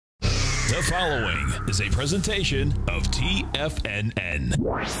The following is a presentation of TFNN.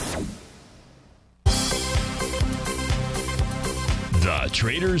 The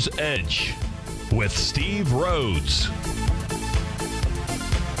Trader's Edge with Steve Rhodes.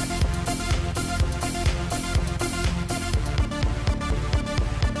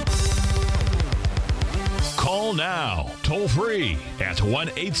 Call now, toll free at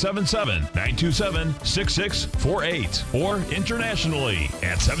 1-877-927-6648 or internationally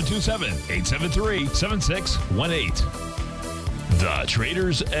at 727-873-7618. The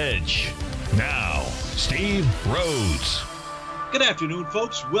Trader's Edge. Now, Steve Rhodes. Good afternoon,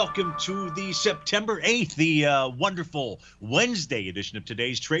 folks. Welcome to the September 8th, the wonderful Wednesday edition of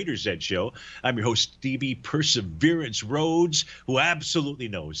today's Trader's Edge Show. I'm your host, Stevie Perseverance Rhodes, who absolutely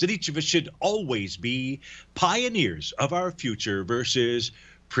knows that each of us should always be pioneers of our future versus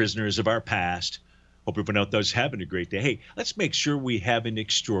prisoners of our past. Hope everyone out there's having a great day. Hey, let's make sure we have an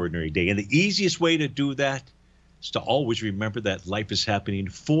extraordinary day. And the easiest way to do that is to always remember that life is happening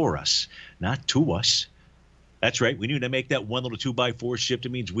for us, not to us. That's right. We need to make that one little 2x4 shift.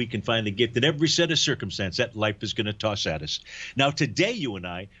 It means we can find the gift in every set of circumstance that life is going to toss at us. Now, today, you and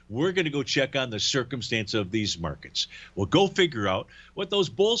I, we're going to go check on the circumstance of these markets. We'll go figure out what those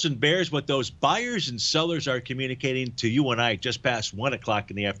bulls and bears, what those buyers and sellers are communicating to you and I just past 1 o'clock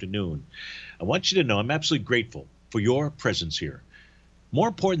in the afternoon. I want you to know I'm absolutely grateful for your presence here. More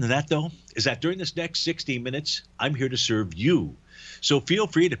important than that, though, is that during this next 60 minutes, I'm here to serve you. So feel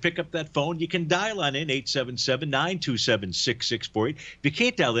free to pick up that phone. You can dial on in 877-927-6648. If you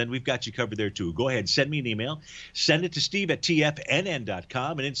can't dial in, we've got you covered there too. Go ahead, send me an email. Send it to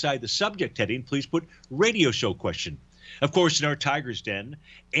steve@tfnn.com. And inside the subject heading, please put radio show question. Of course, in our Tiger's Den,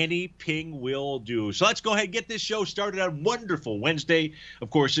 any ping will do. So let's go ahead and get this show started on wonderful Wednesday. Of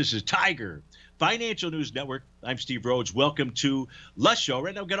course, this is Tiger Financial News Network. I'm Steve Rhodes. Welcome to the show.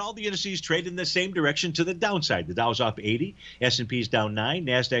 Right now, we've got all the indices trading in the same direction to the downside. The Dow's off 80. S&P's down 9.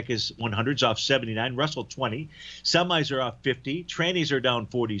 NASDAQ is 100's off 79. Russell 20. Semis are off 50. Trannies are down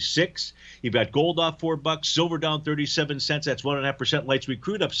 46. You've got gold off $4. Silver down 37 cents. That's 1.5%. Light sweet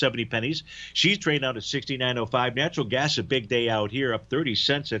crude up 70 pennies. She's trading out at 69.05. Natural gas, a big day out here, up 30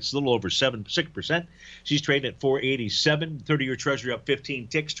 cents. That's a little over 6%. She's trading at 487. 30-year Treasury up 15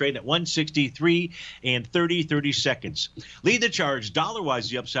 ticks. Trading at 163 and 30 seconds. Lead the charge dollar-wise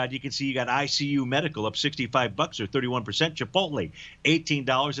the upside. You can see you got ICU Medical up $65 or 31%. Chipotle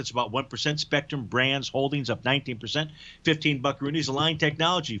 $18. That's about 1%. Spectrum Brands Holdings up 19%. $15 Roonies. Align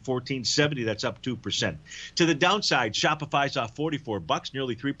Technology $14.70. That's up 2%. To the downside, Shopify's off $44,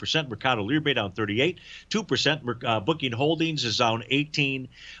 nearly 3%. Mercado Libre down 38, 2%. Booking Holdings is down $18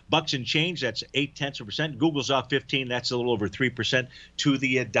 and change. That's 0.8%. Google's off 15. That's a little over 3% to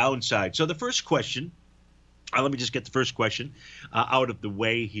the downside. So the first question, let me just get the first question out of the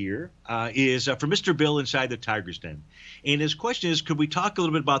way here, is for Mr. Bill inside the Tiger's Den. And his question is, could we talk a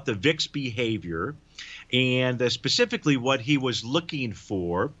little bit about the VIX behavior? And specifically what he was looking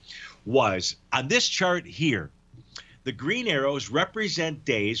for was, on this chart here, the green arrows represent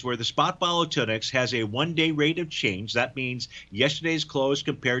days where the spot volatility index has a one-day rate of change. That means yesterday's close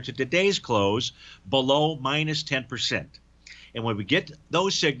compared to today's close below minus 10%. And when we get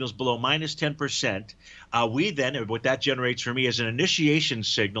those signals below minus 10%, we then, what that generates for me is an initiation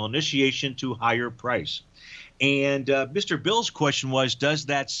signal, initiation to higher price. And Mr. Bill's question was, does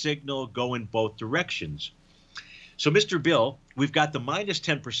that signal go in both directions? So, Mr. Bill, we've got the minus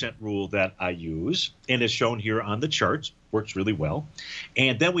 10% rule that I use, and is shown here on the charts. Works really well.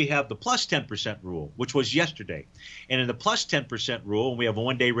 And then we have the plus 10% rule, which was yesterday. And in the plus 10% rule, we have a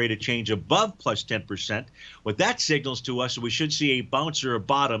one-day rate of change above plus 10%. What that signals to us is we should see a bounce or a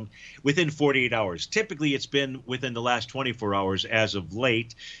bottom within 48 hours. Typically, it's been within the last 24 hours as of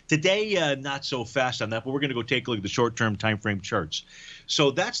late. Today, not so fast on that, but we're going to go take a look at the short-term time frame charts.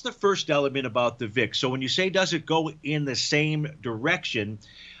 So that's the first element about the VIX. So when you say, does it go in the same direction,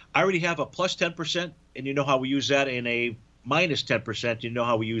 I already have a plus 10%, and you know how we use that, and a minus 10%, you know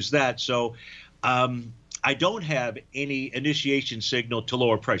how we use that. So I don't have any initiation signal to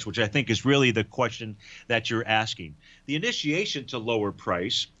lower price, which I think is really the question that you're asking. The initiation to lower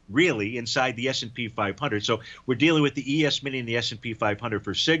price really inside the S&P 500. So we're dealing with the ES Mini and the S&P 500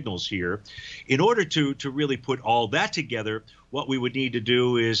 for signals here. In order to really put all that together, what we would need to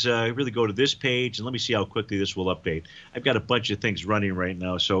do is really go to this page, and let me see how quickly this will update. I've got a bunch of things running right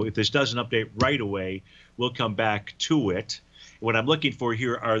now, so if this doesn't update right away, we'll come back to it. What I'm looking for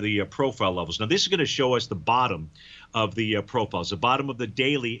here are the profile levels. Now, this is going to show us the bottom of the profiles, the bottom of the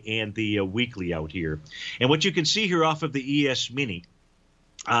daily and the weekly out here. And what you can see here off of the ES Mini,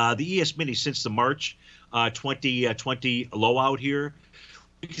 since the March 2020 low out here,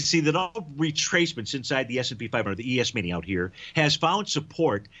 you can see that all retracements inside the S&P 500, the ES Mini out here, has found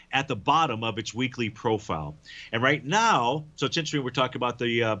support at the bottom of its weekly profile. And right now, so it's interesting we're talking about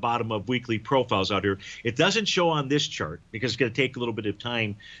the bottom of weekly profiles out here. It doesn't show on this chart because it's going to take a little bit of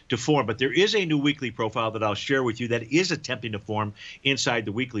time to form, but there is a new weekly profile that I'll share with you that is attempting to form inside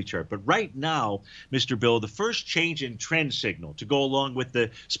the weekly chart. But right now, Mr. Bill, the first change in trend signal to go along with the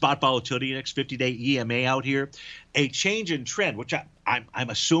spot volatility index 50-day EMA out here, a change in trend, which I'm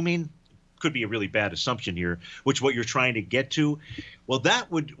assuming could be a really bad assumption here, which what you're trying to get to. Well,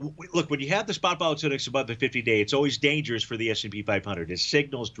 that would look, when you have the spot volatility index above the 50-day, it's always dangerous for the S&P 500. It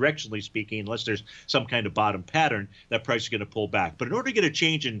signals, directionally speaking, unless there's some kind of bottom pattern, that price is going to pull back. But in order to get a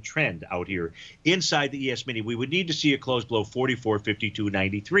change in trend out here inside the ES Mini, we would need to see a close below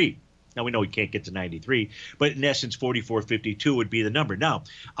 44.5293. Now, we know we can't get to 93, but in essence, 44.52 would be the number. Now,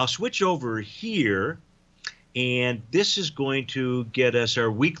 I'll switch over here, and this is going to get us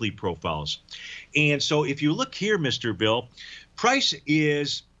our weekly profiles. And so if you look here, Mr. Bill, price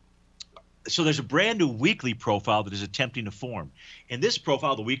is – so there's a brand new weekly profile that is attempting to form. And this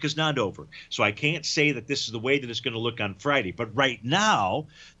profile, the week is not over. So I can't say that this is the way that it's going to look on Friday. But right now,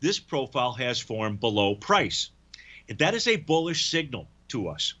 this profile has formed below price. And that is a bullish signal to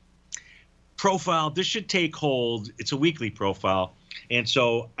us. Profile, this should take hold. It's a weekly profile. And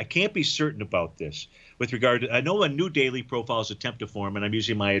so I can't be certain about this with regard to, I know a new daily profile is attempt to form, and I'm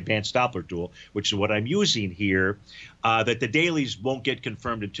using my advanced Doppler tool, which is what I'm using here, that the dailies won't get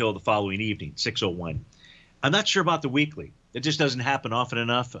confirmed until the following evening, 6:01. I'm not sure about the weekly. It just doesn't happen often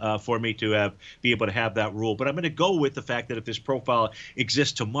enough for me to be able to have that rule. But I'm going to go with the fact that if this profile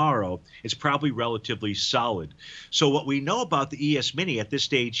exists tomorrow, it's probably relatively solid. So what we know about the ES Mini at this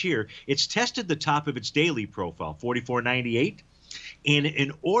stage here, it's tested the top of its daily profile, 44.98. And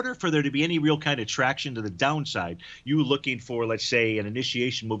in order for there to be any real kind of traction to the downside, you looking for, let's say, an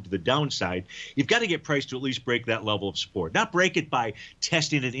initiation move to the downside, you've got to get price to at least break that level of support. Not break it by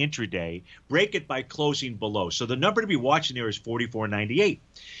testing it intraday, break it by closing below. So the number to be watching there is 44.98.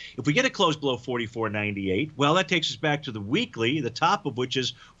 If we get a close below 44.98, well, that takes us back to the weekly, the top of which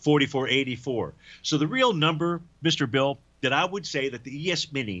is 44.84. So the real number, Mr. Bill, that I would say that the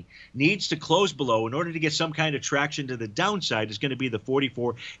ES Mini needs to close below in order to get some kind of traction to the downside is going to be the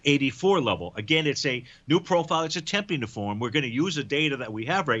 44.84 level. Again, it's a new profile it's attempting to form. We're going to use the data that we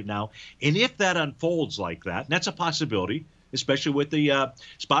have right now. And if that unfolds like that, and that's a possibility, especially with the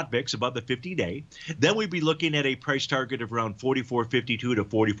spot VIX above the 50-day, then we'd be looking at a price target of around 44.52 to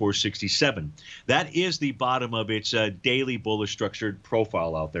 44.67. That is the bottom of its daily bullish structured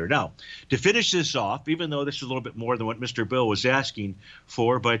profile out there. Now, to finish this off, even though this is a little bit more than what Mr. Bill was asking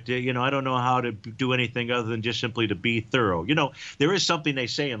for, but, you know, I don't know how to do anything other than just simply to be thorough. You know, there is something they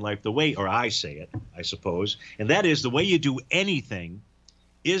say in life, the way, or I say it, I suppose, and that is the way you do anything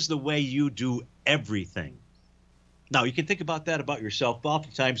is the way you do everything. Now, you can think about that about yourself.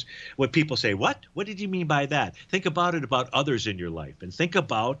 Oftentimes when people say, what did you mean by that? Think about it about others in your life and think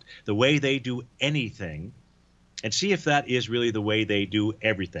about the way they do anything and see if that is really the way they do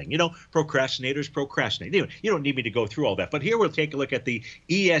everything. You know, procrastinators procrastinate. You don't need me to go through all that. But here we'll take a look at the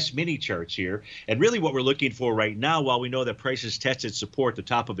ES Mini charts here. And really what we're looking for right now, while we know that prices tested support the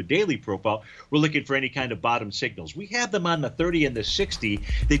top of a daily profile, we're looking for any kind of bottom signals. We have them on the 30 and the 60.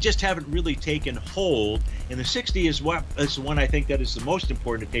 They just haven't really taken hold. And the 60 is the one I think that is the most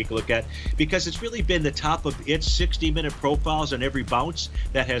important to take a look at because it's really been the top of its 60-minute profiles on every bounce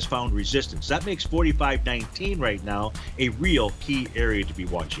that has found resistance. That makes 45.19 right now a real key area to be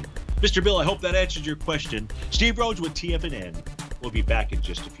watching. Mr. Bill, I hope that answers your question. Steve Rhodes with TFNN. We'll be back in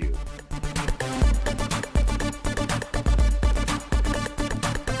just a few.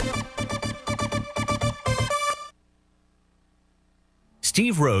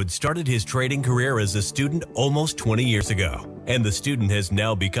 Steve Rhodes started his trading career as a student almost 20 years ago, and the student has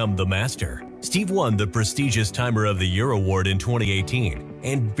now become the master. Steve won the prestigious Timer of the Year award in 2018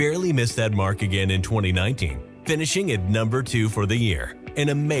 and barely missed that mark again in 2019. Finishing at number 2 for the year. An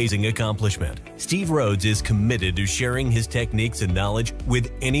amazing accomplishment. Steve Rhodes is committed to sharing his techniques and knowledge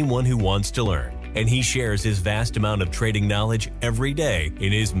with anyone who wants to learn. And he shares his vast amount of trading knowledge every day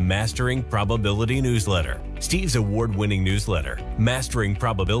in his Mastering Probability newsletter. Steve's award-winning newsletter, Mastering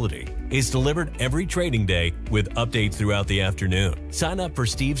Probability, is delivered every trading day with updates throughout the afternoon. Sign up for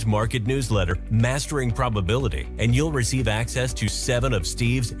Steve's market newsletter, Mastering Probability, and you'll receive access to 7 of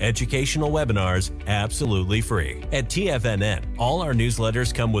Steve's educational webinars absolutely free. At TFNN, all our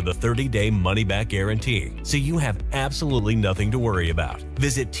newsletters come with a 30-day money-back guarantee, so you have absolutely nothing to worry about.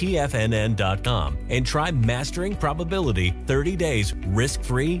 Visit TFNN.com and try Mastering Probability 30 days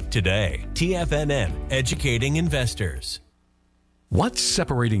risk-free today. TFNN, educating investors. What's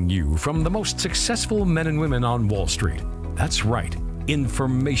separating you from the most successful men and women on Wall Street? That's right,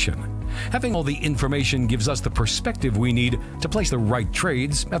 information. Having all the information gives us the perspective we need to place the right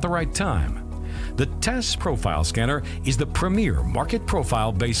trades at the right time. The TAS Profile Scanner is the premier market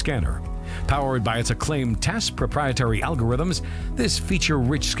profile-based scanner. Powered by its acclaimed TAS proprietary algorithms, this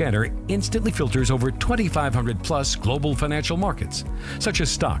feature-rich scanner instantly filters over 2,500 plus global financial markets, such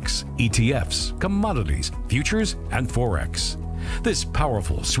as stocks, ETFs, commodities, futures, and Forex. This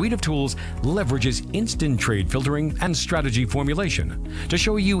powerful suite of tools leverages instant trade filtering and strategy formulation to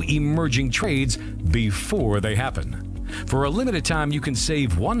show you emerging trades before they happen. For a limited time, you can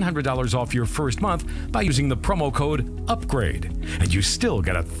save $100 off your first month by using the promo code UPGRADE, and you still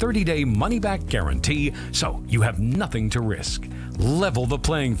get a 30-day money-back guarantee, so you have nothing to risk. Level the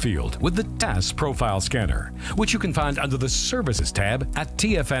playing field with the TAS Profile Scanner, which you can find under the Services tab at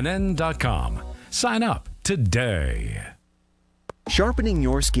TFNN.com. Sign up today. Sharpening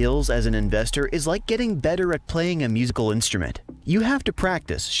your skills as an investor is like getting better at playing a musical instrument. You have to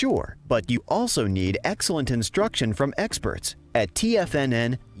practice, sure, but you also need excellent instruction from experts. At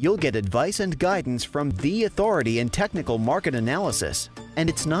TFNN, you'll get advice and guidance from the authority in technical market analysis. And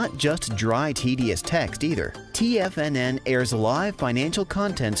it's not just dry, tedious text either. TFNN airs live financial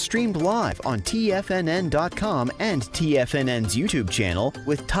content streamed live on TFNN.com and TFNN's YouTube channel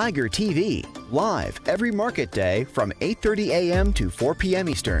with Tiger TV, live every market day from 8:30 a.m. to 4 p.m.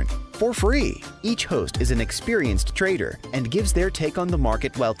 Eastern. For free. Each host is an experienced trader and gives their take on the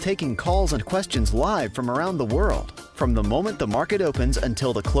market while taking calls and questions live from around the world. From the moment the market opens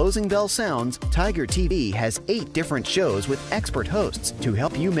until the closing bell sounds, Tiger TV has 8 different shows with expert hosts to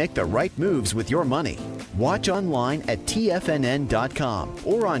help you make the right moves with your money. Watch online at TFNN.com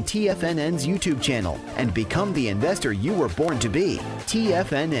or on TFNN's YouTube channel and become the investor you were born to be.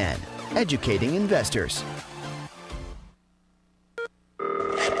 TFNN, educating investors.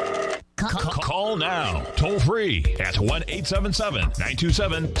 Call now, toll free at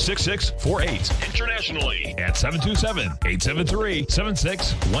 1-877-927-6648. Internationally at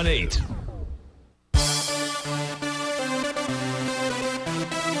 727-873-7618.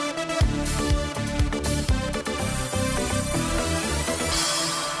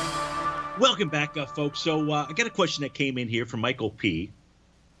 Welcome back, folks. So I got a question that came in here from Michael P.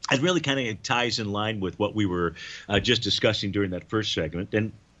 It really kind of ties in line with what we were just discussing during that first segment.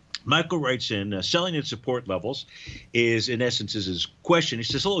 And Michael writes in, selling at support levels is, in essence, is his question. He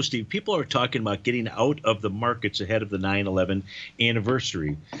says, hello, Steve. People are talking about getting out of the markets ahead of the 9/11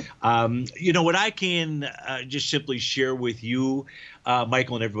 anniversary. You know, what I can just simply share with you,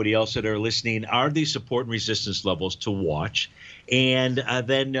 Michael, and everybody else that are listening, are the support and resistance levels to watch. And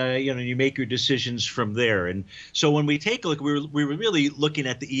then, you know, you make your decisions from there. And so when we take a look, we were really looking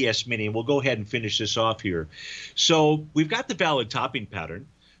at the ES Mini, and we'll go ahead and finish this off here. So we've got the valid topping pattern.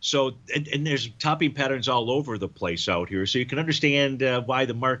 So, and there's topping patterns all over the place out here. So you can understand why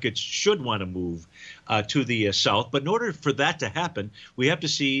the markets should want to move to the south. But in order for that to happen, we have to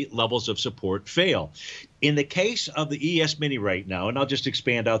see levels of support fail. In the case of the ES Mini right now, and I'll just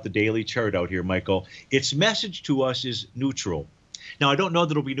expand out the daily chart out here, Michael, its message to us is neutral. Now, I don't know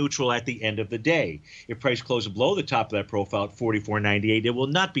that it'll be neutral at the end of the day. If price closes below the top of that profile at 44.98, it will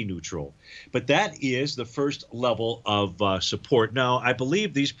not be neutral. But that is the first level of support. Now, I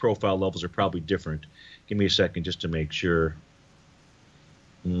believe these profile levels are probably different. Give me a second just to make sure.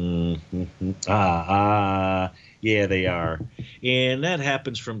 Yeah, they are. And that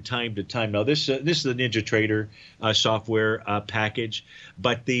happens from time to time. Now, this is the Ninja Trader software package,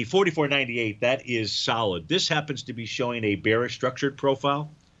 but the 44.98, that is solid. This happens to be showing a bearish structured profile.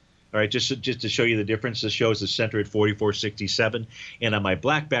 All right, just to show you the difference, this shows the center at 44.67, and on my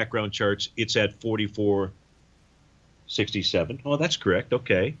black background charts, it's at 44.67. Oh, that's correct.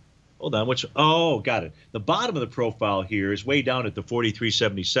 Okay. Hold on. Oh, got it. The bottom of the profile here is way down at the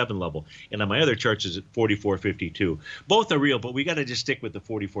 43.77 level, and on my other charts is at 44.52. Both are real, but we got to just stick with the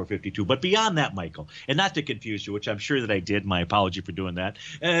 44.52. But beyond that, Michael, and not to confuse you, which I'm sure that I did, my apology for doing that,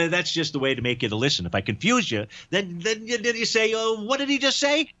 that's just the way to make it a listen. If I confuse you, then you say, oh, what did he just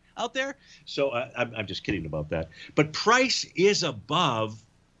say out there? So I'm just kidding about that. But price is above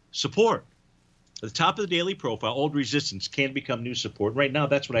support. The top of the daily profile, old resistance can become new support. Right now,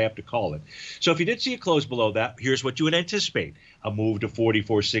 that's what I have to call it. So if you did see a close below that, here's what you would anticipate. A move to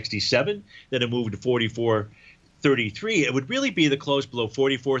 44.67, then a move to 44.52, 44.33. It would really be the close below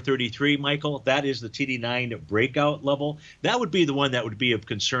 44.33, Michael. That is the TD9 breakout level. That would be the one that would be of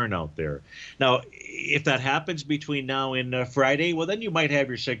concern out there. Now, if that happens between now and Friday, well, then you might have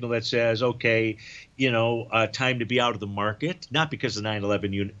your signal that says, okay, time to be out of the market, not because of the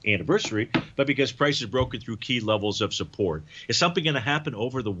 9/11 anniversary, but because prices broken through key levels of support. Is something going to happen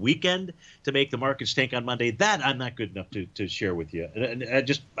over the weekend to make the markets tank on Monday? That I'm not good enough to share with you. And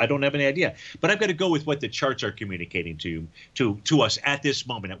I don't have any idea. But I've got to go with what the charts are communicating to us at this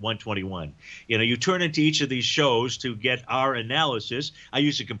moment at 121. You turn into each of these shows to get our analysis. I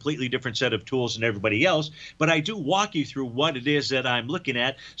use a completely different set of tools than everybody else, but I do walk you through what it is that I'm looking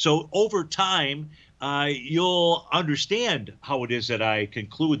at. So over time, you'll understand how it is that I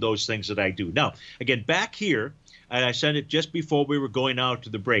conclude those things that I do. Now, again, back here, and I said it just before we were going out to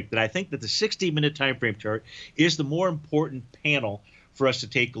the break, that I think that the 60-minute time frame chart is the more important panel for us to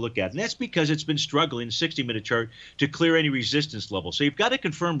take a look at. And that's because it's been struggling, the 60-minute chart, to clear any resistance level. So you've got a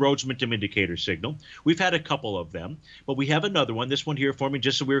confirmed Rhodes momentum indicator signal. We've had a couple of them, but we have another one, this one here forming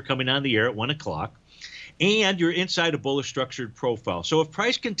just as we were coming on the air at 1 o'clock. And you're inside a bullish structured profile. So if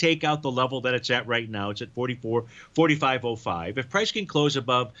price can take out the level that it's at right now, it's at 45.05. If price can close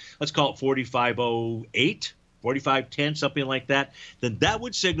above, let's call it 45.08, 45.10, something like that, then that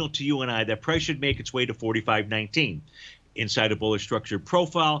would signal to you and I that price should make its way to 45.19. Inside a bullish structured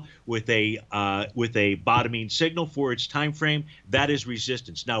profile with a bottoming signal for its time frame, that is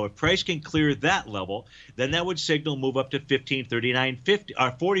resistance. Now, if price can clear that level, then that would signal move up to 1539.50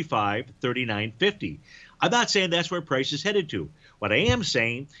 or 45.39.50. I'm not saying that's where price is headed to. What I am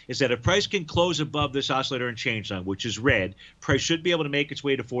saying is that if price can close above this oscillator and change line, which is red, price should be able to make its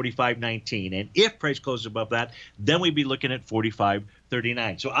way to 45.19. And if price closes above that, then we'd be looking at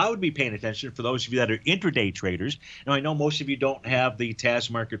 45.39. So I would be paying attention for those of you that are intraday traders. Now, I know most of you don't have the TAS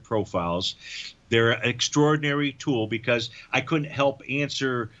market profiles. They're an extraordinary tool because I couldn't help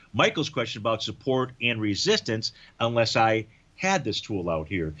answer Michael's question about support and resistance unless I had this tool out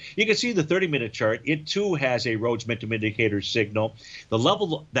here. You can see the 30-minute chart. It too has a Rhodes momentum indicator signal. The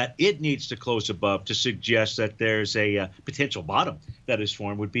level that it needs to close above to suggest that there's a potential bottom that is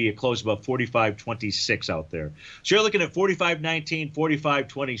formed would be a close above 45.26 out there. So you're looking at 45.19,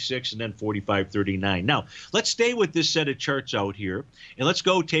 45.26, and then 45.39. Now, let's stay with this set of charts out here, and let's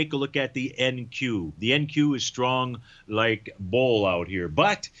go take a look at the NQ. The NQ is strong like bull out here,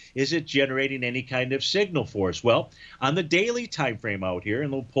 but is it generating any kind of signal for us? Well, on the daily time frame out here, and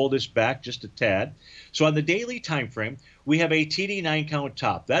we'll pull this back just a tad. So on the daily time frame, we have a TD9 count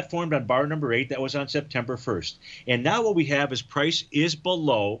top. That formed on bar number 8. That was on September 1st. And now what we have is price is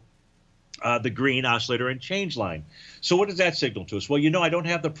below the green oscillator and change line. So what does that signal to us? Well, I don't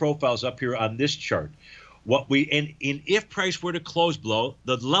have the profiles up here on this chart. And if price were to close below,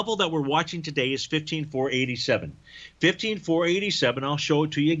 the level that we're watching today is 15.487. 15.487, I'll show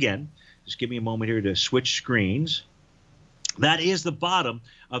it to you again. Just give me a moment here to switch screens. That is the bottom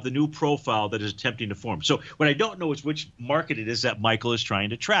of the new profile that is attempting to form. So what I don't know is which market it is that Michael is trying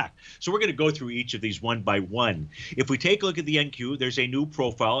to track. So we're going to go through each of these one by one. If we take a look at the NQ, there's a new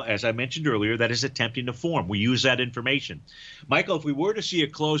profile, as I mentioned earlier, that is attempting to form. We use that information. Michael, if we were to see a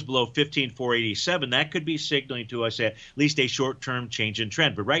close below 15.487, that could be signaling to us at least a short-term change in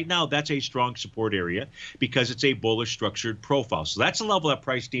trend. But right now, that's a strong support area because it's a bullish structured profile. So that's a level that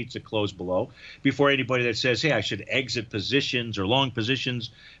price needs to close below before anybody that says, hey, I should exit positions or long positions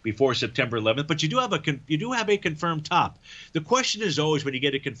before September 11th, but you do have a confirmed top. The question is always when you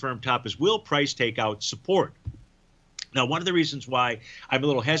get a confirmed top is, will price take out support? Now, one of the reasons why I'm a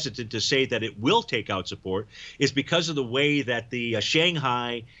little hesitant to say that it will take out support is because of the way that the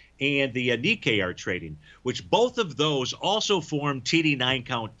Shanghai and the Nikkei are trading, which both of those also formed TD9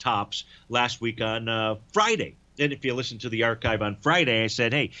 count tops last week on Friday. And if you listen to the archive on Friday, I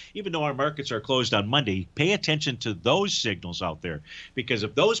said, hey, even though our markets are closed on Monday, pay attention to those signals out there, because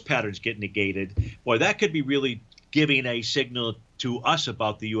if those patterns get negated, boy, that could be really giving a signal to us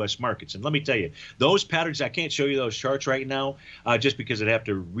about the U.S. markets. And let me tell you, those patterns, I can't show you those charts right now just because I'd have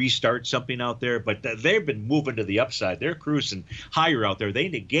to restart something out there, but they've been moving to the upside. They're cruising higher out there. They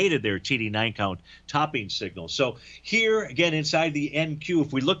negated their TD9 count topping signal. So here, again, inside the NQ,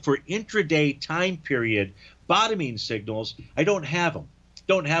 if we look for intraday time period bottoming signals, I don't have them.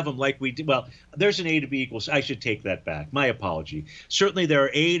 Don't have them like we did. Well, there's an A to B equals. I should take that back. My apology. Certainly, there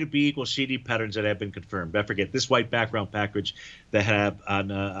are A to B equals CD patterns that have been confirmed. I forget this white background package that have on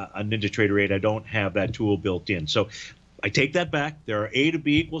NinjaTrader 8. I don't have that tool built in. So I take that back. There are A to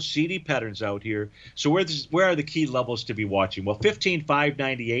B equals CD patterns out here. So where are the key levels to be watching? Well,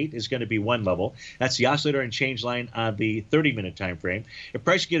 15,598 is going to be one level. That's the oscillator and change line on the 30-minute time frame. If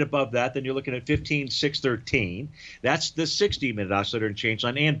price get above that, then you're looking at 15,613. That's the 60-minute oscillator and change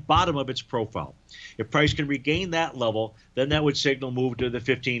line and bottom of its profile. If price can regain that level, then that would signal move to the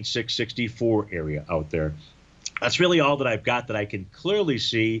 15,664 area out there. That's really all that I've got that I can clearly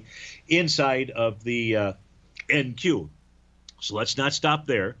see inside of the NQ. So let's not stop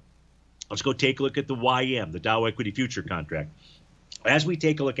there. Let's go take a look at the YM, the Dow Equity Future Contract. As we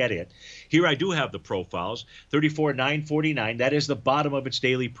take a look at it, here I do have the profiles, 34,949. That is the bottom of its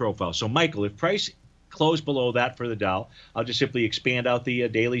daily profile. So, Michael, if price closed below that for the Dow, I'll just simply expand out the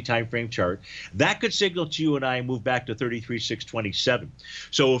daily time frame chart. That could signal to you and I move back to 33,627.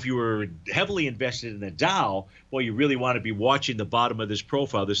 So if you were heavily invested in the Dow, well, you really want to be watching the bottom of this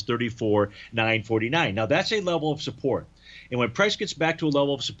profile, this 34,949. Now, that's a level of support. And when price gets back to a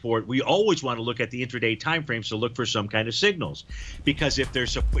level of support, we always want to look at the intraday time frames to look for some kind of signals. Because if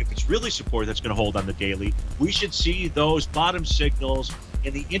it's really support that's going to hold on the daily, we should see those bottom signals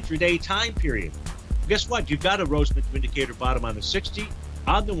in the intraday time period. Guess what? You've got a Rhodes indicator bottom on the 60,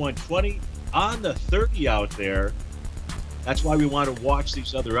 on the 120, on the 30 out there. That's why we want to watch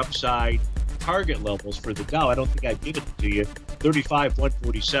these other upside target levels for the Dow. I don't think I've given it to you.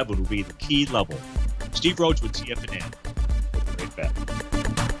 35,147 will be the key level. Steve Rhodes with TFNN. Right back.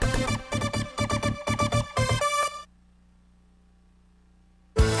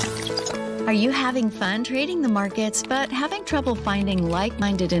 Are you having fun trading the markets but having trouble finding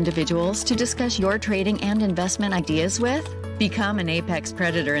like-minded individuals to discuss your trading and investment ideas with? Become an apex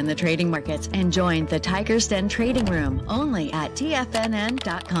predator in the trading markets and join the Tiger's Den Trading Room only at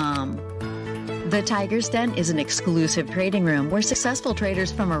TFNN.com. The Tiger's Den is an exclusive trading room where successful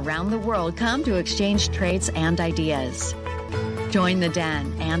traders from around the world come to exchange trades and ideas. Join the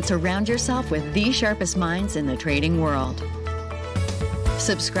den and surround yourself with the sharpest minds in the trading world.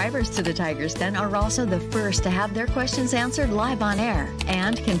 Subscribers to the Tiger's Den are also the first to have their questions answered live on air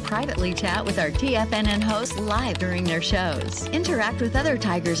and can privately chat with our TFNN hosts live during their shows. Interact with other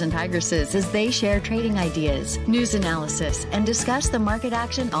Tigers and Tigresses as they share trading ideas, news analysis, and discuss the market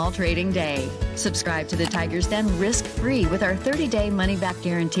action all trading day. Subscribe to the Tiger's Den risk-free with our 30-day money-back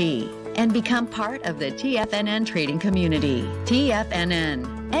guarantee and become part of the TFNN trading community.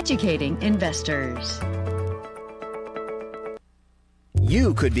 TFNN, educating investors.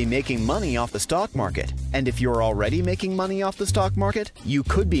 You could be making money off the stock market. And if you're already making money off the stock market, you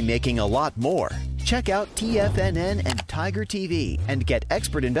could be making a lot more. Check out TFNN and Tiger TV and get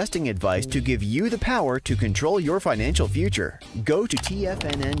expert investing advice to give you the power to control your financial future. Go to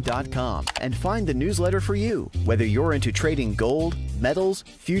TFNN.com and find the newsletter for you. Whether you're into trading gold, metals,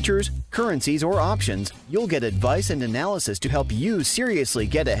 futures, currencies, or options, you'll get advice and analysis to help you seriously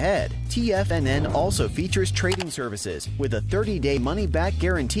get ahead. TFNN also features trading services with a 30-day money-back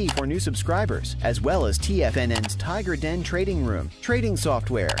guarantee for new subscribers, as well as TFNN's Tiger Den Trading Room, trading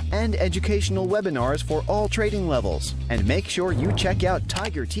software, and educational webinars for all trading levels. And make sure you check out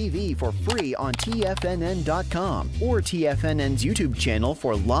Tiger TV for free on TFNN.com or TFNN's YouTube channel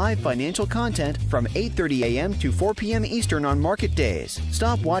for live financial content from 8:30 a.m. to 4 p.m. Eastern on market days.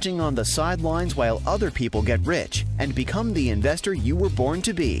 Stop watching on the sidelines while other people get rich and become the investor you were born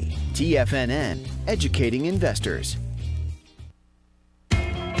to be. TFNN, educating investors.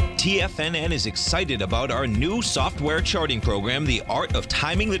 TFNN is excited about our new software charting program, The Art of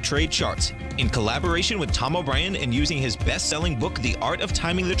Timing the Trade Charts. In collaboration with Tom O'Brien and using his best-selling book, The Art of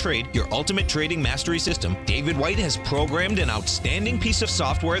Timing the Trade, Your Ultimate Trading Mastery System, David White has programmed an outstanding piece of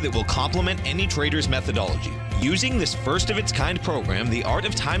software that will complement any trader's methodology. Using this first-of-its-kind program, The Art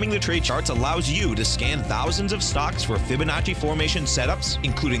of Timing the Trade Charts allows you to scan thousands of stocks for Fibonacci formation setups,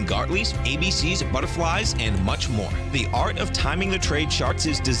 including Gartley's, ABCs, butterflies, and much more. The Art of Timing the Trade Charts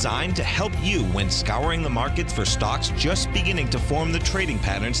is designed to help you when scouring the markets for stocks just beginning to form the trading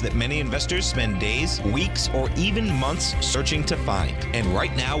patterns that many investors spend days, weeks, or even months searching to find. And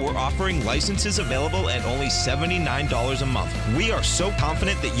right now, we're offering licenses available at only $79 a month. We are so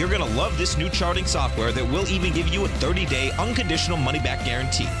confident that you're going to love this new charting software that will even give you a 30-day unconditional money-back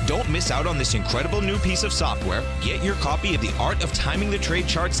guarantee. Don't miss out on this incredible new piece of software. Get your copy of The Art of Timing the Trade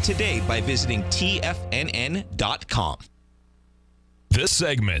Charts today by visiting TFNN.com. This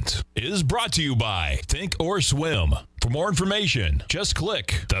segment is brought to you by Thinkorswim. For more information, just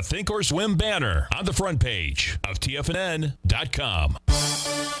click the Thinkorswim banner on the front page of TFNN.com.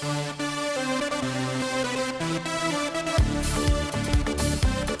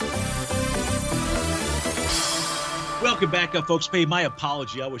 Welcome back, folks. Hey, my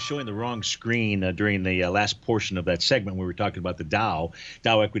apology. I was showing the wrong screen during the last portion of that segment when we were talking about the Dow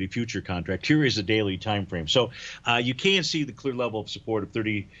Equity Future Contract. Here is the daily time frame. So you can see the clear level of support of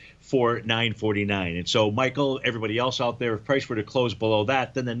 34,949. And so, Michael, everybody else out there, if price were to close below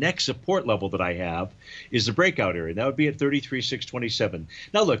that, then the next support level that I have is the breakout area. That would be at 33,627.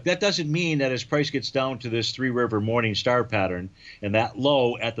 Now, look, that doesn't mean that as price gets down to this three-river morning star pattern and that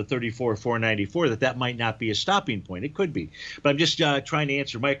low at the 34,494, that might not be a stopping point. It could be. But I'm just trying to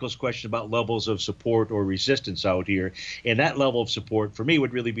answer Michael's question about levels of support or resistance out here. And that level of support for me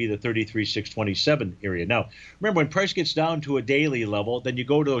would really be the 33,627 area. Now, remember, when price gets down to a daily level, then you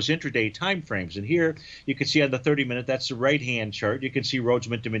go to those intraday time frames. And here you can see on the 30-minute, that's the right-hand chart. You can see Rhodes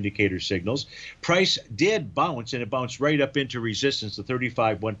momentum indicator signals. Price did bounce, and it bounced right up into resistance to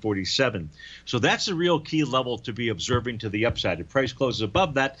 35,147. So that's the real key level to be observing to the upside. If price closes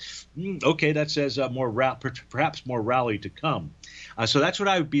above that, okay, that says perhaps more rally to come. So that's what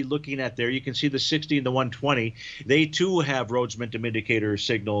I would be looking at there. You can see the 60 and the 120. They too have Rhodes momentum indicator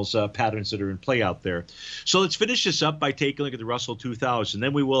signals patterns that are in play out there. So let's finish this up by taking a look at the Russell 2000.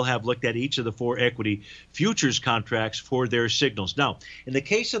 Then we will have looked at each of the 4 equity futures contracts for their signals. Now, in the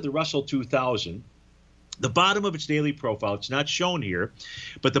case of the Russell 2000, the bottom of its daily profile, it's not shown here,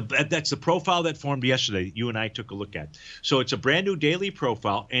 but that's the profile that formed yesterday you and I took a look at. So it's a brand new daily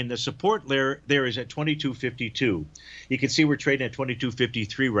profile, and the support there is at 2252. You can see we're trading at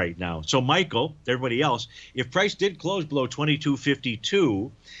 2253 right now. So Michael, everybody else, if price did close below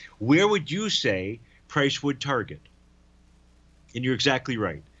 2252, where would you say price would target? And you're exactly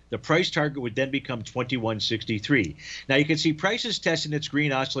right. The price target would then become 2163. Now you can see price is testing its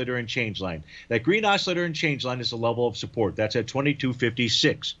green oscillator and change line. That green oscillator and change line is the level of support. That's at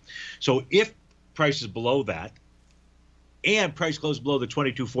 2256. So if price is below that and price closes below the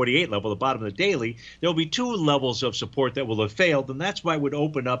 2248 level, the bottom of the daily, there will be 2 levels of support that will have failed, and that's why it would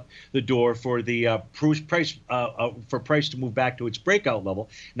open up the door for the price to move back to its breakout level,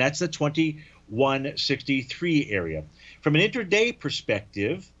 and that's the 2163 area. From an intraday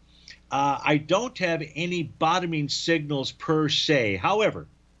perspective, I don't have any bottoming signals per se. However,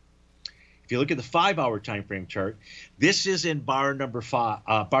 if you look at the 5-hour time frame chart, this is in bar number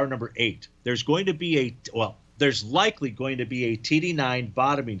 8. There's going to be there's likely going to be a TD9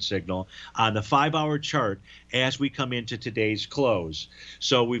 bottoming signal on the 5-hour chart as we come into today's close.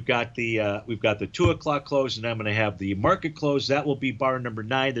 So we've got the 2 o'clock close, and I'm going to have the market close. That will be bar number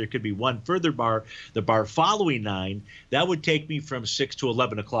 9. There could be one further bar, the bar following 9. That would take me from 6 to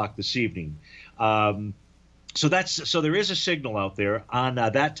 11 o'clock this evening. So there is a signal out there on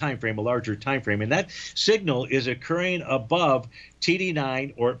that time frame, a larger time frame, and that signal is occurring above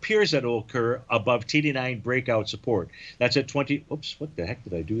TD9, or it appears that it will occur above TD9 breakout support. That's at 20. Oops, what the heck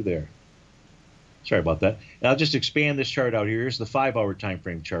did I do there? Sorry about that. And I'll just expand this chart out here. Here's the 5-hour time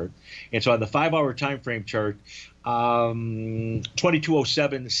frame chart, and so on the 5-hour time frame chart,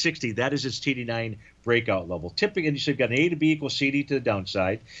 2207.60. That is its TD9 breakout level. Typically, and you've got an A to B equals CD to the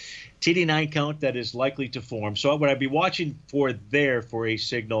downside. TD9 count that is likely to form. So what I'd be watching for there for a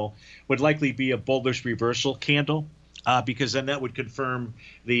signal would likely be a bullish reversal candle, because then that would confirm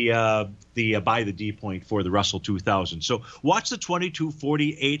the buy the D point for the Russell 2000. So watch the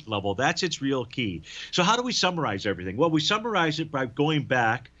 2248 level. That's its real key. So how do we summarize everything? Well, we summarize it by going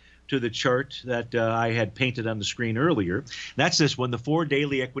back to the chart that I had painted on the screen earlier. That's this one, the 4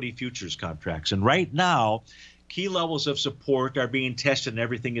 daily equity futures contracts. And right now, key levels of support are being tested and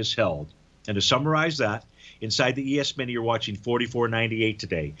everything is held. And to summarize that, inside the ES Mini, you're watching 44.98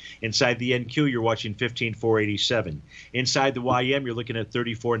 today. Inside the NQ, you're watching 15.487. Inside the YM, you're looking at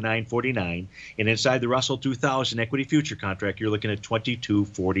 34.949. And inside the Russell 2000 equity future contract, you're looking at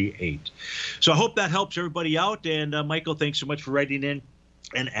 22.48. So I hope that helps everybody out. And Michael, thanks so much for writing in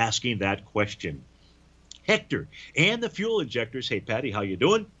and asking that question. Hector and the fuel injectors, hey, Patty, how you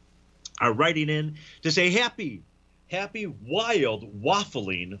doing? Are writing in to say happy wild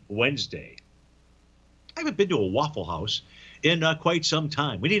waffling Wednesday. I haven't been to a Waffle House in quite some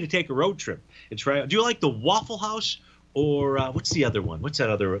time. We need to take a road trip and try. Do you like the Waffle House, or what's the other one? What's that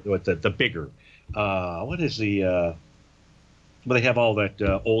other? The bigger? What is the? Well, they have all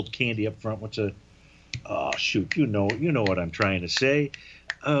that old candy up front. What's a? Oh shoot! You know what I'm trying to say.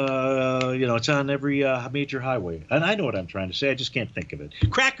 It's on every major highway. And I know what I'm trying to say. I just can't think of it.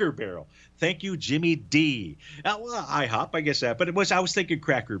 Cracker Barrel. Thank you, Jimmy D. Well, IHOP, I guess that. But I was thinking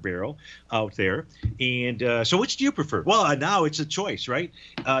Cracker Barrel out there. And so which do you prefer? Well, now it's a choice, right?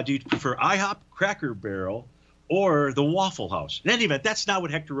 Do you prefer IHOP, Cracker Barrel, or the Waffle House? In any event, that's not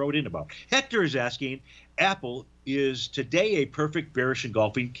what Hector wrote in about. Hector is asking, Apple is today a perfect bearish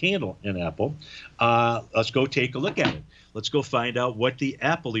engulfing candle in Apple? Let's go take a look at it. Let's go find out what the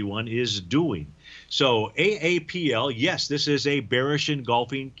Apple-y one is doing. So AAPL, yes, this is a bearish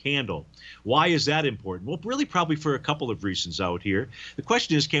engulfing candle. Why is that important? Well, really probably for a couple of reasons out here. The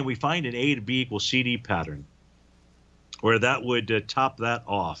question is, can we find an A to B equals CD pattern where that would top that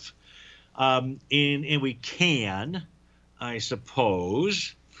off? And we can, I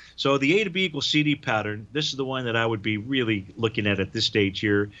suppose. So the A to B equals CD pattern, this is the one that I would be really looking at this stage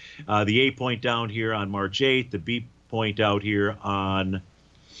here. The A point down here on March 8th, the B point out here on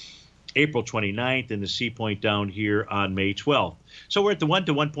April 29th, and the C point down here on May 12th. So we're at the 1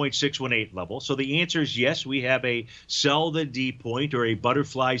 to 1.618 level. So the answer is yes, we have a sell the D point or a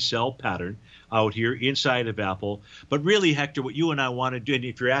butterfly sell pattern out here inside of Apple. But really, Hector, what you and I want to do, and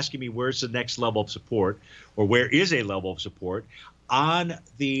if you're asking me where's the next level of support or where is a level of support, on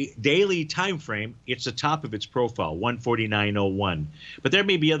the daily time frame, it's the top of its profile, 149.01. But there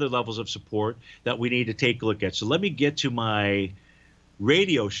may be other levels of support that we need to take a look at. So let me get to my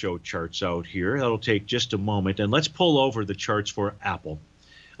radio show charts out here. That'll take just a moment. And let's pull over the charts for Apple.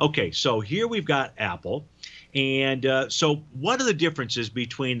 Okay, so here we've got Apple. And so one of the differences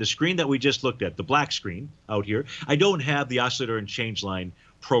between the screen that we just looked at, the black screen out here, I don't have the oscillator and change line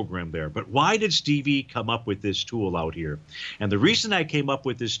program there. But why did Stevie come up with this tool out here? And the reason I came up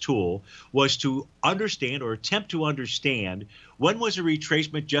with this tool was to understand or attempt to understand when was a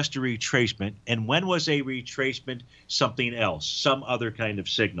retracement just a retracement and when was a retracement something else, some other kind of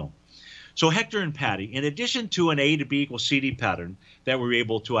signal. So Hector and Patty, in addition to an A to B equals CD pattern that we're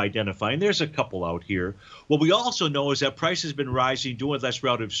able to identify, and there's a couple out here, what we also know is that price has been rising, doing less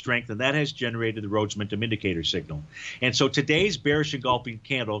relative strength, and that has generated the Rhodes Momentum Indicator signal. And so today's bearish engulfing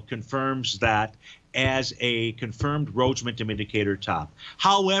candle confirms that as a confirmed Rhodes Momentum Indicator top.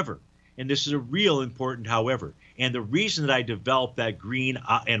 However, and this is a real important however, and the reason that I developed that green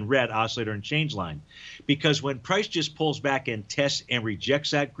and red oscillator and change line, because when price just pulls back and tests and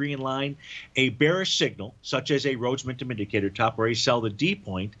rejects that green line, a bearish signal, such as a Rhodes Momentum Indicator top or a sell the D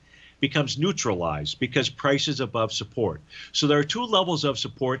point, becomes neutralized because price is above support. So there are two levels of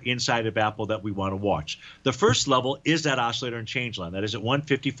support inside of Apple that we want to watch. The first level is that oscillator and change line. That is at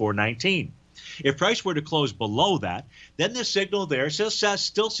 154.19. If price were to close below that, then the signal there still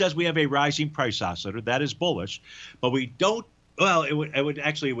says we have a rising price oscillator. That is bullish, but we don't. Well,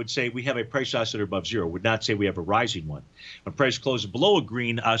 it would say we have a price oscillator above zero. It would not say we have a rising one. When price closes below a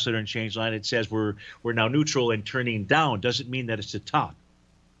green oscillator and change line, it says we're now neutral and turning down. Doesn't mean that it's the top,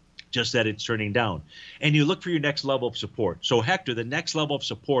 just that it's turning down. And you look for your next level of support. So Hector, the next level of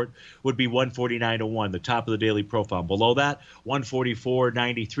support would be 149.01, the top of the daily profile. Below that,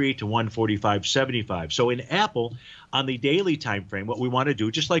 144.93 to 145.75. So in Apple, on the daily time frame, what we want to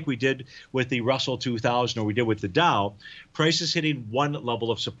do, just like we did with the Russell 2000 or we did with the Dow, price is hitting one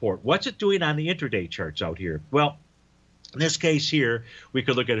level of support. What's it doing on the intraday charts out here? Well, in this case here, we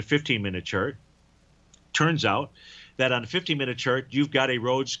could look at a 15-minute chart. Turns out that on a 15-minute chart, you've got a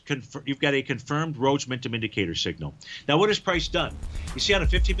confirmed Rhodes Momentum Indicator signal. Now, what has price done? You see on a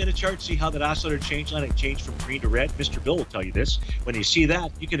 15-minute chart, see how that oscillator change line changed from green to red? Mr. Bill will tell you this. When you see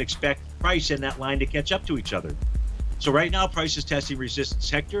that, you can expect price and that line to catch up to each other. So right now, price is testing resistance.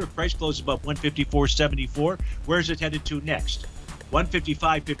 Hector, if price closes above 154.74, where's it headed to next?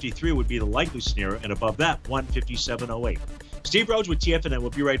 155.53 would be the likely scenario, and above that, 157.08. Steve Rhodes with TFNN. We'll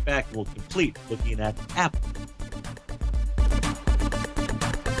be right back, and we'll complete looking at Apple.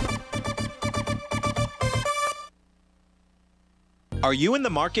 Are you in the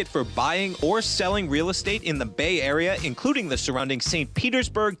market for buying or selling real estate in the Bay Area, including the surrounding St.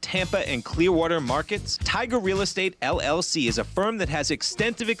 Petersburg, Tampa, and Clearwater markets? Tiger Real Estate LLC is a firm that has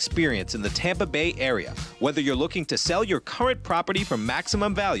extensive experience in the Tampa Bay area. Whether you're looking to sell your current property for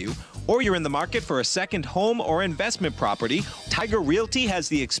maximum value, or you're in the market for a second home or investment property, Tiger Realty has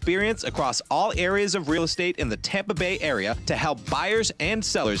the experience across all areas of real estate in the Tampa Bay area to help buyers and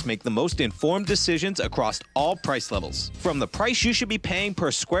sellers make the most informed decisions across all price levels. From the price you should be paying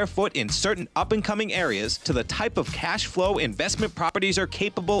per square foot in certain up-and-coming areas to the type of cash flow investment properties are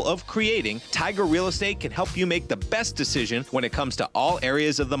capable of creating, Tiger Real Estate can help you make the best decision when it comes to all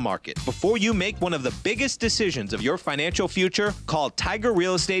areas of the market. Before you make one of the biggest decisions of your financial future, call Tiger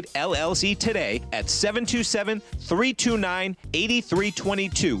Real Estate LLC today at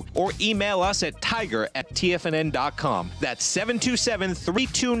 727-329-8322 or email us at tiger@tfnn.com. That's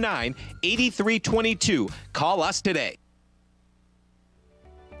 727-329-8322. Call us today.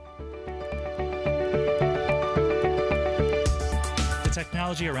 The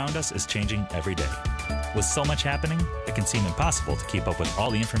technology around us is changing every day. With so much happening, it can seem impossible to keep up with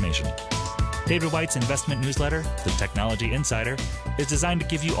all the information. David White's investment newsletter, The Technology Insider, is designed to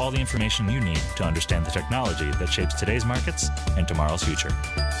give you all the information you need to understand the technology that shapes today's markets and tomorrow's future.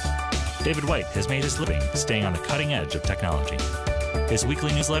 David White has made his living staying on the cutting edge of technology. His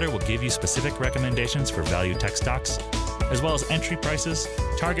weekly newsletter will give you specific recommendations for value tech stocks, as well as entry prices,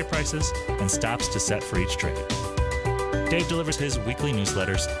 target prices, and stops to set for each trade. Dave delivers his weekly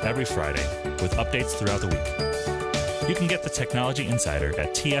newsletters every Friday with updates throughout the week. You can get the Technology Insider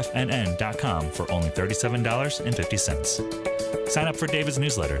at TFNN.com for only $37.50. Sign up for David's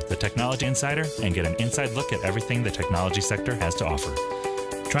newsletter, The Technology Insider, and get an inside look at everything the technology sector has to offer.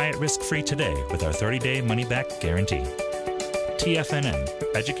 Try it risk-free today with our 30-day money-back guarantee. TFNN,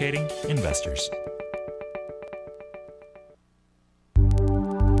 educating investors.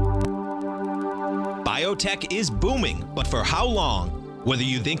 Biotech is booming, but for how long? Whether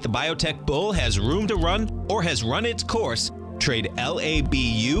you think the biotech bull has room to run or has run its course, trade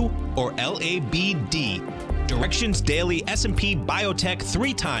LABU or LABD. Direction's daily S&P Biotech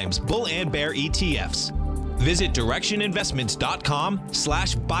 3 times bull and bear ETFs. Visit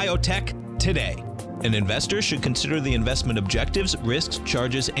directioninvestments.com/biotech today. An investor should consider the investment objectives, risks,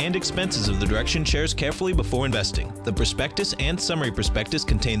 charges, and expenses of the Direction shares carefully before investing. The prospectus and summary prospectus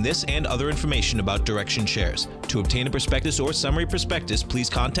contain this and other information about Direction shares. To obtain a prospectus or summary prospectus,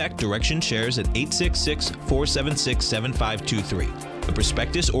 please contact Direction shares at 866-476-7523. The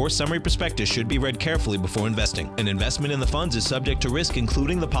prospectus or summary prospectus should be read carefully before investing. An investment in the funds is subject to risk,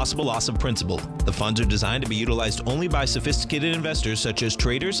 including the possible loss of principal. The funds are designed to be utilized only by sophisticated investors such as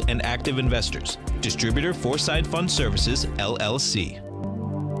traders and active investors. Distributor Foreside Fund Services, LLC.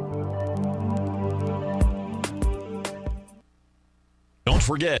 Don't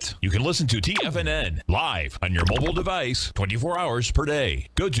forget, you can listen to TFNN live on your mobile device 24 hours per day.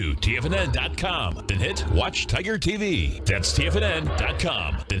 Go to TFNN.com, then hit Watch Tiger TV. That's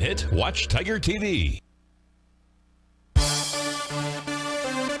TFNN.com, then hit Watch Tiger TV.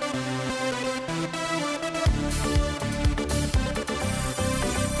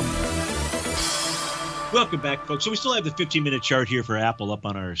 Welcome back, folks. So we still have the 15-minute chart here for Apple up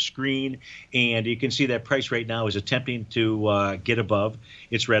on our screen, and you can see that price right now is attempting to get above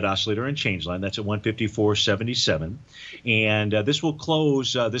its red oscillator and change line. That's at 154.77, and this will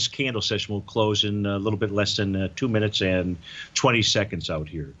close. This candle session will close in a little bit less than 2 minutes and 20 seconds out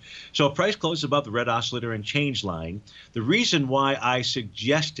here. So price closes above the red oscillator and change line. The reason why I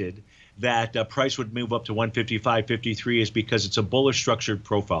suggested that price would move up to 155.53 is because it's a bullish structured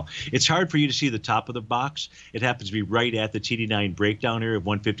profile. It's hard for you to see the top of the box. It happens to be right at the TD9 breakdown area of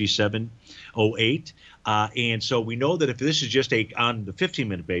 157.08. And so we know that if this is just on the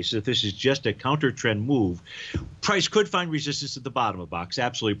 15-minute basis, if this is just a counter trend move, price could find resistance at the bottom of the box,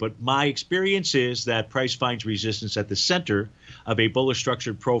 absolutely. But my experience is that price finds resistance at the center of a bullish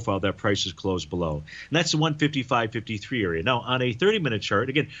structured profile that price is closed below. And that's the 155.53 area. Now, on a 30-minute chart,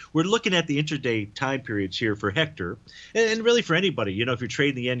 again, we're looking at the intraday time periods here for Hector, and really for anybody. You know, if you're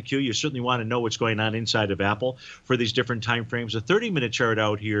trading the NQ, you certainly want to know what's going on inside of Apple for these different time frames. A 30-minute chart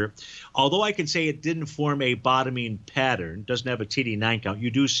out here, although I can say it didn't form a bottoming pattern, doesn't have a TD9 count.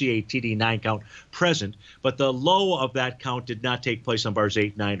 You do see a TD9 count present, but the low of that count did not take place on bars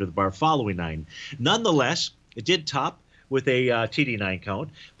 8, 9, or the bar following 9. Nonetheless, it did top with a TD9 count,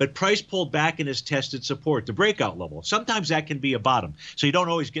 but price pulled back and has tested support, the breakout level. Sometimes that can be a bottom. So you don't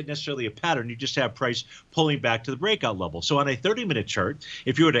always get necessarily a pattern. You just have price pulling back to the breakout level. So on a 30-minute chart,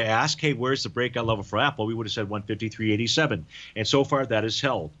 if you were to ask, hey, where's the breakout level for Apple, we would have said 153.87. And so far, that is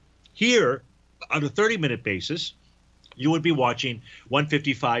held. Here, on a 30-minute basis, you would be watching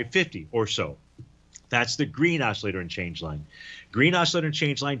 155.50 or so. That's the green oscillator and change line. Green oscillator and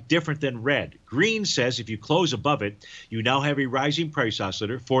change line, different than red. Green says if you close above it, you now have a rising price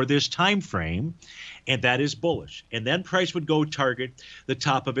oscillator for this time frame, and that is bullish. And then price would go target the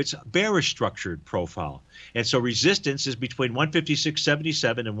top of its bearish structured profile. And so resistance is between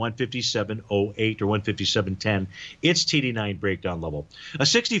 156.77 and 157.08 or 157.10. It's TD9 breakdown level. A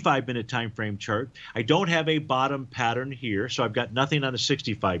 65-minute time frame chart. I don't have a bottom pattern here, so I've got nothing on the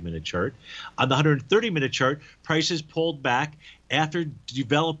 65-minute chart. On the 130-minute chart, price is pulled back after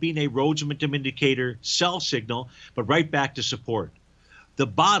developing a Rhodes momentum indicator sell signal, but right back to support. The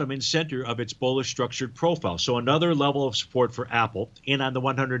bottom and center of its bullish structured profile. So another level of support for Apple. And on the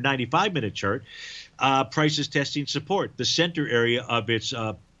 195-minute chart, price is testing support, the center area of its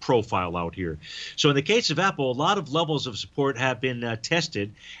profile out here. So in the case of Apple, a lot of levels of support have been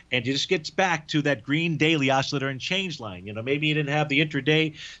tested, and it just gets back to that green daily oscillator and change line. You know, maybe you didn't have the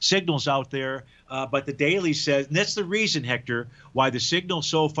intraday signals out there, but the daily says, and that's the reason, Hector, why the signal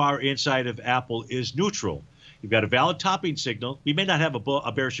so far inside of Apple is neutral. You've got a valid topping signal. We may not have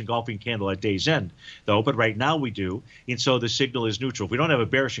a bearish engulfing candle at day's end, though, but right now we do. And so the signal is neutral. If we don't have a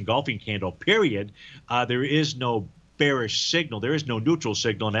bearish engulfing candle, period, there is no bearish signal. There is no neutral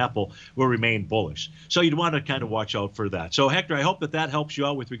signal, and Apple will remain bullish. So you'd want to kind of watch out for that. So, Hector, I hope that helps you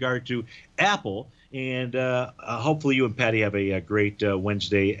out with regard to Apple. And hopefully you and Patty have a great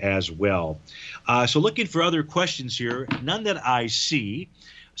Wednesday as well. So looking for other questions here, none that I see.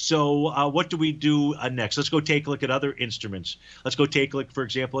 So what do we do next? Let's go take a look at other instruments. Let's go take a look, for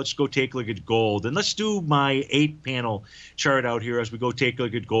example, let's go take a look at gold. And let's do my 8-panel chart out here as we go take a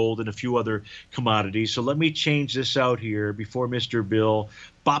look at gold and a few other commodities. So let me change this out here before Mr. Bill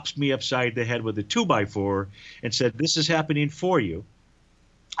bops me upside the head with a 2x4 and said, this is happening for you.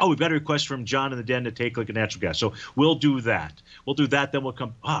 Oh, we've got a request from John in the den to take a look at natural gas. So we'll do that. We'll do that. Then we'll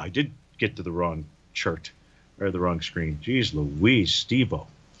come. I did get to the wrong chart or the wrong screen. Jeez Louise, Steve-O.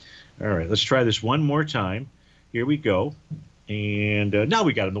 All right, let's try this one more time. Here we go. And now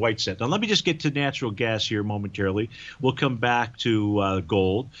we got in the white set. Now let me just get to natural gas here momentarily. We'll come back to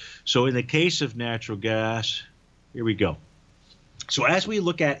gold. So in the case of natural gas, here we go. So as we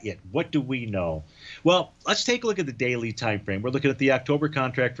look at it, what do we know? Well, let's take a look at the daily time frame. We're looking at the October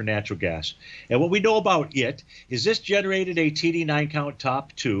contract for natural gas. And what we know about it is this generated a TD9 count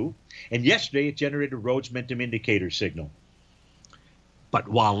top 2. And yesterday it generated a Rhodes momentum indicator signal. But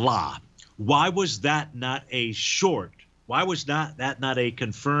voila, why was that not a short? Why was that not a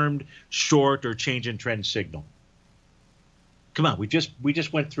confirmed short or change in trend signal? Come on, we just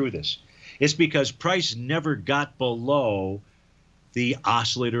went through this. It's because price never got below the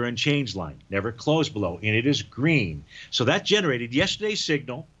oscillator and change line, never closed below, and it is green. So that generated yesterday's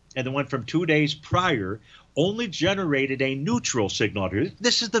signal, and the one from 2 days prior only generated a neutral signal out here.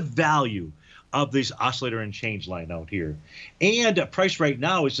 This is the value of this oscillator and change line out here. And price right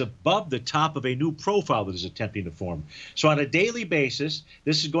now is above the top of a new profile that is attempting to form. So on a daily basis,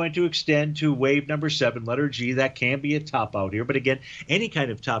 this is going to extend to wave number 7, letter G. That can be a top out here. But again, any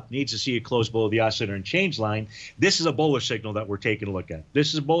kind of top needs to see it close below the oscillator and change line. This is a bullish signal that we're taking a look at.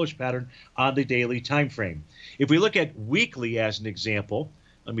 This is a bullish pattern on the daily time frame. If we look at weekly as an example,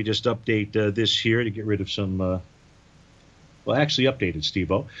 let me just update this here to get rid of some well, actually updated,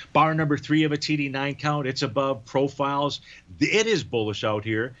 Steve-O. Bar number 3 of a TD9 count, it's above profiles. It is bullish out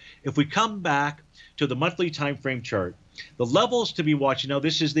here. If we come back to the monthly time frame chart, the levels to be watching, now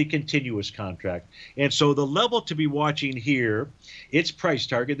this is the continuous contract. And so the level to be watching here, its price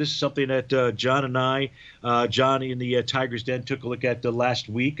target, this is something that John and I, John in the Tiger's Den took a look at last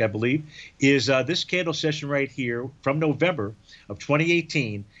week, I believe, is this candle session right here from November of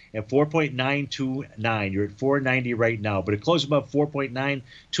 2018 at 4.929. You're at 490 right now, but it closed above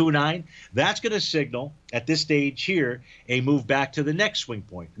 4.929. That's going to signal at this stage here a move back to the next swing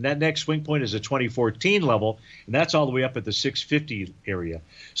point. And that next swing point is a 2014 level, and that's all the way up at the 650 area.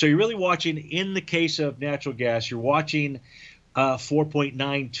 So you're really watching, in the case of natural gas, you're watching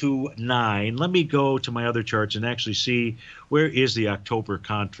 4.929. Let me go to my other charts and actually see where is the October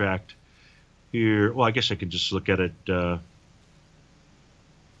contract here. Well, I guess I can just look at it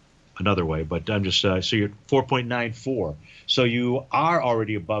another way, but I'm just so you're at 4.94. So you are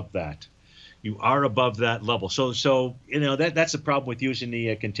already above that. You are above that level. So you know that's the problem with using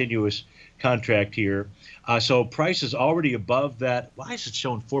the continuous contract here. So price is already above that. Why is it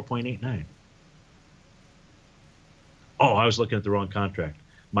showing 4.89? Oh, I was looking at the wrong contract.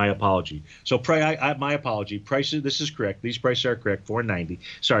 My apology. So my apology. Prices. This is correct. These prices are correct. 490.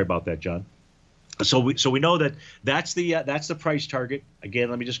 Sorry about that, John. So we know that that's the price target.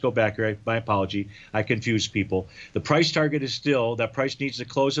 Again, let me just go back here. My apology. I confused people. The price target is still, that price needs to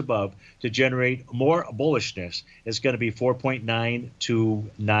close above to generate more bullishness. It's going to be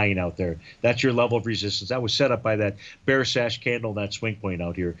 4.929 out there. That's your level of resistance. That was set up by that bear sash candle, that swing point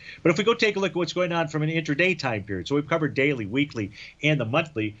out here. But if we go take a look at what's going on from an intraday time period, so we've covered daily, weekly, and the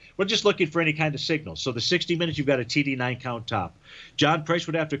monthly, we're just looking for any kind of signal. So the 60 minutes, you've got a TD9 count top. John, price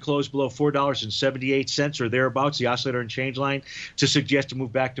would have to close below $4.78 or thereabouts, the oscillator and change line, to suggest to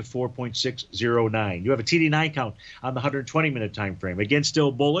move back to 4.609. You have a TD9 count on the 120-minute time frame. Again,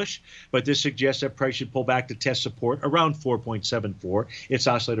 still bullish, but this suggests that price should pull back to test support around 4.74. Its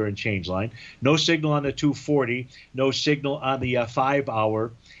oscillator and change line. No signal on the 240, no signal on the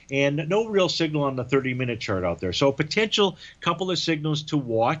 5-hour, and no real signal on the 30-minute chart out there. So a potential couple of signals to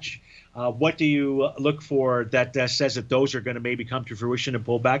watch. What do you look for that says that those are going to maybe come to fruition and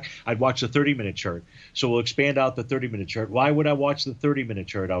pull back? I'd watch the 30-minute chart. So we'll expand out the 30-minute chart. Why would I watch the 30-minute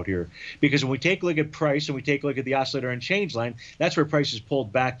chart out here? Because when we take a look at price and we take a look at the oscillator and change line, that's where price is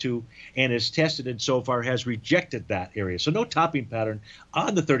pulled back to and is tested and so far has rejected that area. So no topping pattern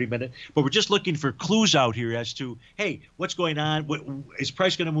on the 30-minute, but we're just looking for clues out here as to, hey, what's going on? Is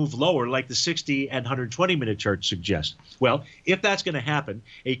price going to move lower like the 60 and 120-minute charts suggest? Well, if that's going to happen,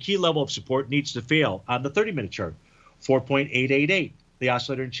 a key level of support needs to fail on the 30-minute chart, 4.888, the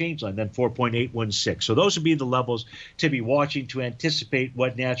oscillator and change line, then 4.816. So those would be the levels to be watching to anticipate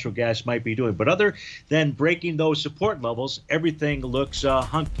what natural gas might be doing. But other than breaking those support levels, everything looks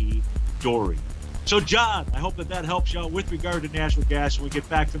hunky-dory. So, John, I hope that helps you out with regard to natural gas when we get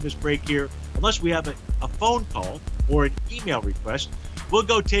back from this break here. Unless we have a phone call or an email request, we'll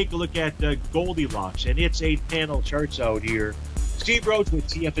go take a look at Goldilocks and its 8-panel charts out here. Steve Rhodes with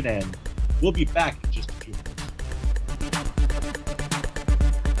TFNN. We'll be back in just a few minutes.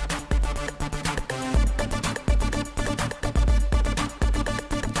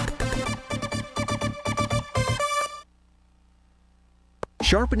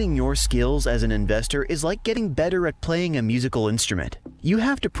 Sharpening your skills as an investor is like getting better at playing a musical instrument. You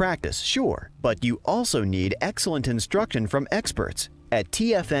have to practice, sure, but you also need excellent instruction from experts. At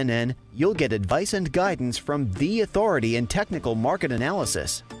TFNN, you'll get advice and guidance from the authority in technical market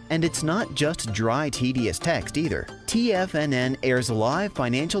analysis. And it's not just dry, tedious text either. TFNN airs live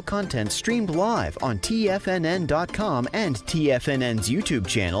financial content streamed live on TFNN.com and TFNN's YouTube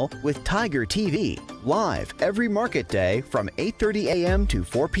channel with Tiger TV, live every market day from 8:30 a.m. to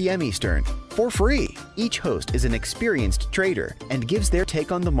 4 p.m. Eastern, for free. Each host is an experienced trader and gives their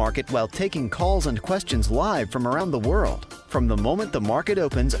take on the market while taking calls and questions live from around the world. From the moment the market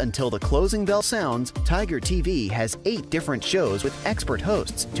opens until the closing bell sounds, Tiger TV has 8 different shows with expert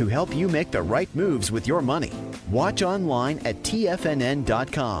hosts to help you make the right moves with your money. Watch online at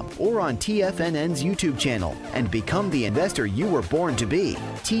TFNN.com or on TFNN's YouTube channel and become the investor you were born to be.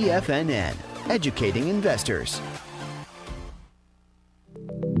 TFNN, educating investors.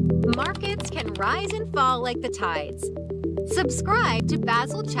 Markets can rise and fall like the tides. Subscribe to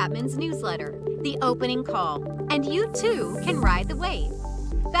Basil Chapman's newsletter, The Opening Call, and you too can ride the wave.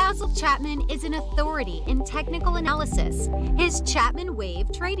 Basil Chapman is an authority in technical analysis. His Chapman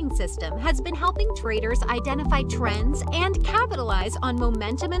Wave trading system has been helping traders identify trends and capitalize on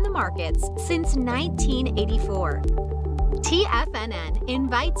momentum in the markets since 1984. TFNN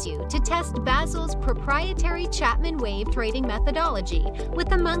invites you to test Basil's proprietary Chapman Wave trading methodology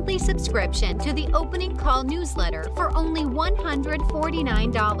with a monthly subscription to the Opening Call newsletter for only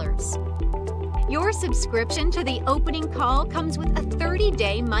 $149. Your subscription to the Opening Call comes with a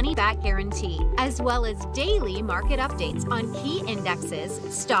 30-day money-back guarantee, as well as daily market updates on key indexes,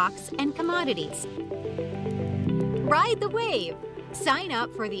 stocks, and commodities. Ride the wave! Sign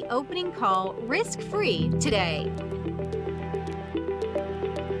up for the Opening Call risk-free today.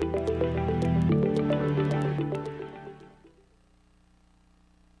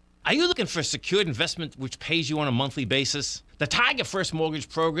 Are you looking for a secured investment which pays you on a monthly basis? The Tiger First Mortgage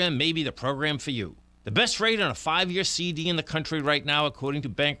Program may be the program for you. The best rate on a 5-year CD in the country right now, according to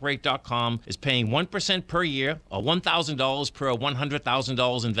Bankrate.com, is paying 1% per year or $1,000 per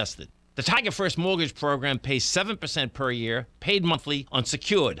 $100,000 invested. The Tiger First Mortgage Program pays 7% per year, paid monthly, on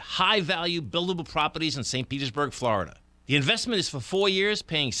secured, high-value, buildable properties in St. Petersburg, Florida. The investment is for 4 years,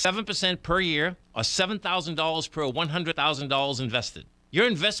 paying 7% per year or $7,000 per $100,000 invested. Your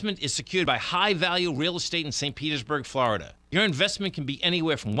investment is secured by high-value real estate in St. Petersburg, Florida. Your investment can be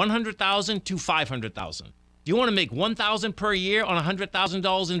anywhere from $100,000 to $500,000. Do you want to make $1,000 per year on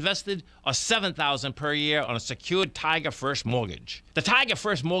 $100,000 invested or $7,000 per year on a secured Tiger First mortgage? The Tiger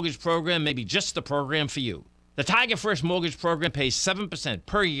First Mortgage Program may be just the program for you. The Tiger First Mortgage Program pays 7%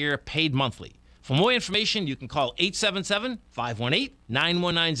 per year, paid monthly. For more information, you can call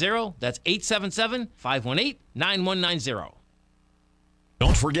 877-518-9190. That's 877-518-9190.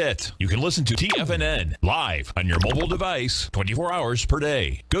 Don't forget, you can listen to TFNN live on your mobile device 24 hours per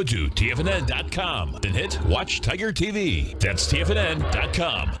day. Go to TFNN.com, then hit Watch Tiger TV. That's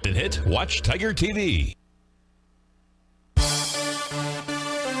TFNN.com, then hit Watch Tiger TV.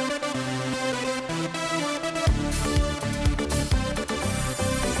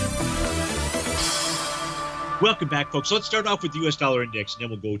 Welcome back, folks. So let's start off with the U.S. dollar index, and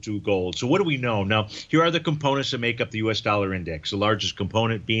then we'll go to gold. So what do we know? Now, here are the components that make up the U.S. dollar index, the largest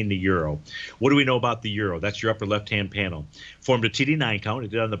component being the euro. What do we know about the euro? That's your upper left-hand panel. Formed a TD9 count.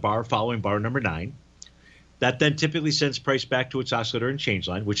 It did on the bar following bar number 9. That then typically sends price back to its oscillator and change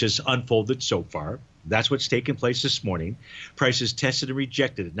line, which has unfolded so far. That's what's taken place this morning. Prices tested and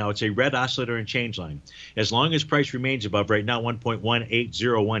rejected it. Now, it's a red oscillator and change line. As long as price remains above right now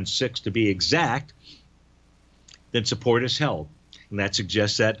 1.18016 to be exact, then support is held. And that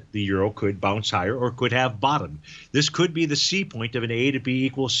suggests that the euro could bounce higher or could have bottomed. This could be the C point of an A to B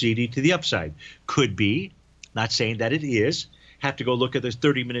equals CD to the upside. Could be. Not saying that it is. Have to go look at the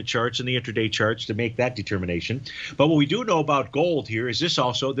 30-minute charts and the intraday charts to make that determination. But what we do know about gold here is this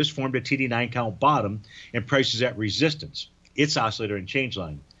formed a TD9 count bottom and price is at resistance. It's oscillator and change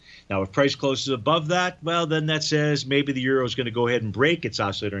line. Now, if price closes above that, well, then that says maybe the euro is going to go ahead and break its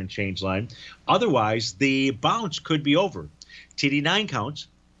oscillator and change line. Otherwise, the bounce could be over. TD9 counts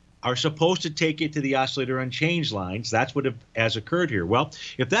are supposed to take it to the oscillator and change lines. That's what has occurred here. Well,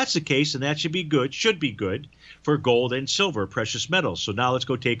 if that's the case, then that should be good for gold and silver, precious metals. So now let's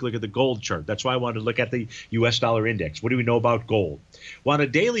go take a look at the gold chart. That's why I wanted to look at the U.S. dollar index. What do we know about gold? Well, on a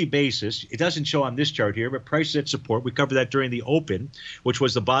daily basis, it doesn't show on this chart here, but prices at support. We covered that during the open, which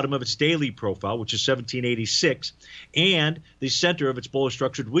was the bottom of its daily profile, which is 1786, and the center of its bullish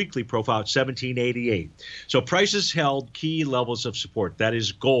structured weekly profile at 1788. So prices held key levels of support. That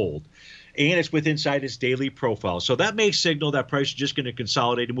is gold. And it's inside its daily profile. So that may signal that price is just going to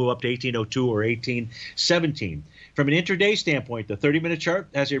consolidate and move up to 1802 or 1817. From an intraday standpoint, the 30-minute chart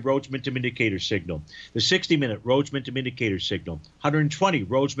has a Rhodes Momentum Indicator signal. The 60-minute Rhodes Momentum Indicator signal. 120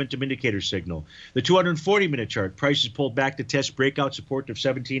 Rhodes Momentum Indicator signal. The 240-minute chart, prices pulled back to test breakout support of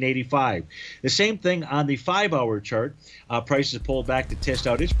 1785. The same thing on the 5-hour chart. Prices pulled back to test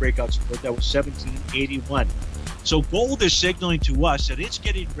out its breakout support. That was 1781. So gold is signaling to us that it's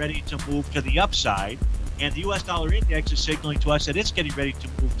getting ready to move to the upside, and the U.S. dollar index is signaling to us that it's getting ready to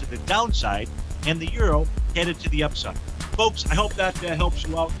move to the downside, and the euro headed to the upside. Folks, I hope that helps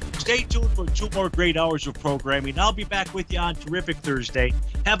you out. Stay tuned for 2 more great hours of programming. I'll be back with you on Terrific Thursday.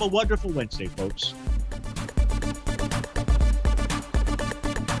 Have a wonderful Wednesday, folks.